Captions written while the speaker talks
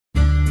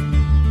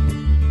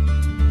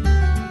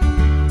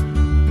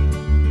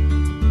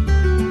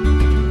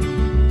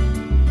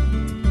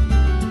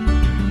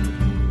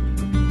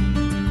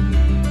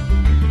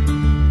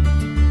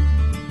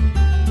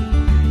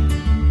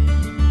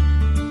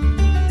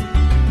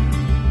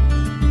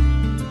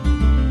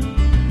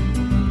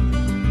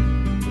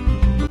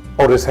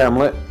Otis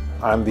Hamlet.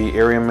 I'm the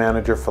area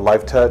manager for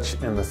Life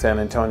Touch in the San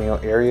Antonio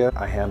area.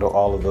 I handle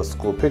all of the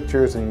school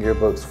pictures and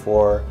yearbooks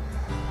for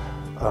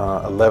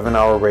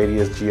 11-hour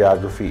radius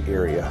geography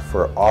area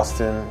for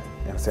Austin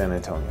and San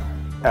Antonio.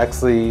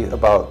 Actually,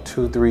 about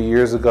 2-3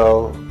 years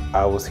ago,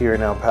 I was here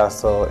in El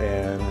Paso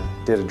and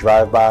did a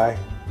drive-by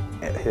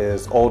at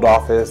his old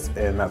office,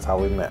 and that's how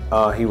we met.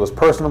 He was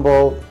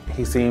personable.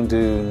 He seemed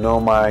to know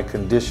my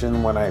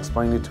condition when I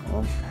explained it to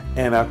him.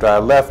 And after I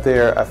left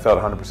there, I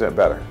felt 100%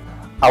 better.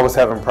 I was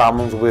having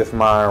problems with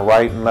my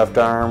right and left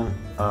arm.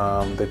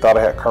 They thought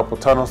I had carpal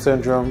tunnel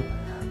syndrome,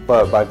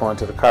 but by going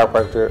to the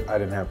chiropractor, I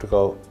didn't have to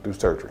go through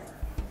surgery.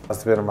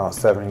 It's been about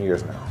 7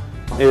 years now.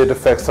 It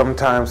affects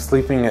sometimes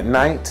sleeping at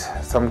night,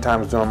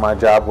 sometimes doing my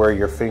job where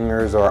your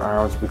fingers or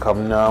arms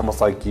become numb,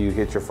 almost like you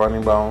hit your funny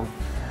bone.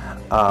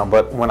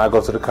 But when I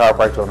go to the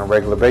chiropractor on a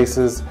regular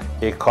basis,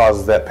 it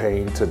causes that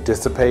pain to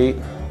dissipate.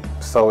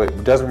 So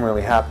it doesn't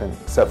really happen,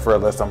 except for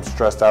unless I'm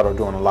stressed out or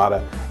doing a lot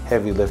of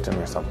heavy lifting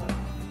or something.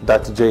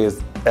 Dr. J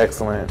is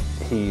excellent.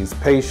 He's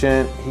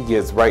patient. He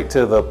gets right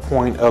to the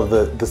point of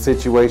the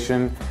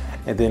situation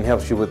and then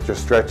helps you with your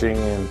stretching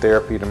and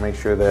therapy to make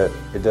sure that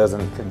it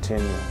doesn't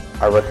continue.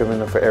 I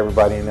recommend him for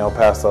everybody in El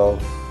Paso,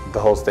 the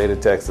whole state of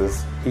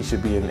Texas. He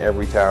should be in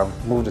every town.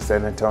 Move to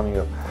San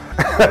Antonio.